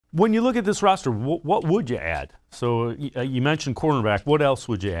When you look at this roster, what would you add? So you mentioned cornerback. What else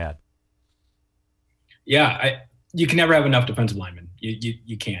would you add? Yeah, you can never have enough defensive linemen.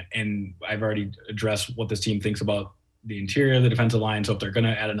 You can't. And I've already addressed what this team thinks about the interior of the defensive line. So if they're going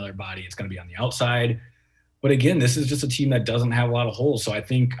to add another body, it's going to be on the outside. But again, this is just a team that doesn't have a lot of holes. So I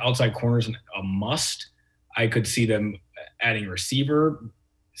think outside corner is a must. I could see them adding a receiver.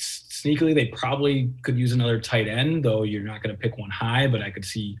 Sneakily, they probably could use another tight end, though you're not going to pick one high, but I could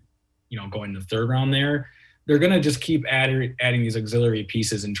see, going the third round there. They're going to just keep adding these auxiliary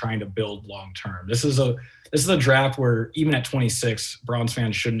pieces and trying to build long-term. This is a draft where even at 26, Browns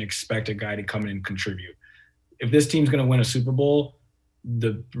fans shouldn't expect a guy to come in and contribute. If this team's going to win a Super Bowl,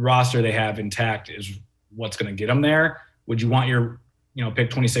 the roster they have intact is what's going to get them there. Would you want your, pick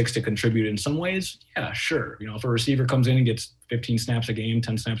 26 to contribute in some ways? Yeah, sure. If a receiver comes in and gets 15 snaps a game,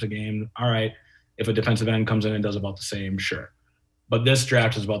 10 snaps a game, all right. If a defensive end comes in and does about the same, sure. But this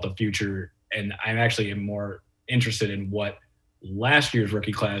draft is about the future, and I'm actually more interested in what last year's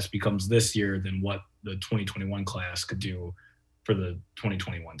rookie class becomes this year than what the 2021 class could do for the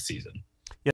 2021 season.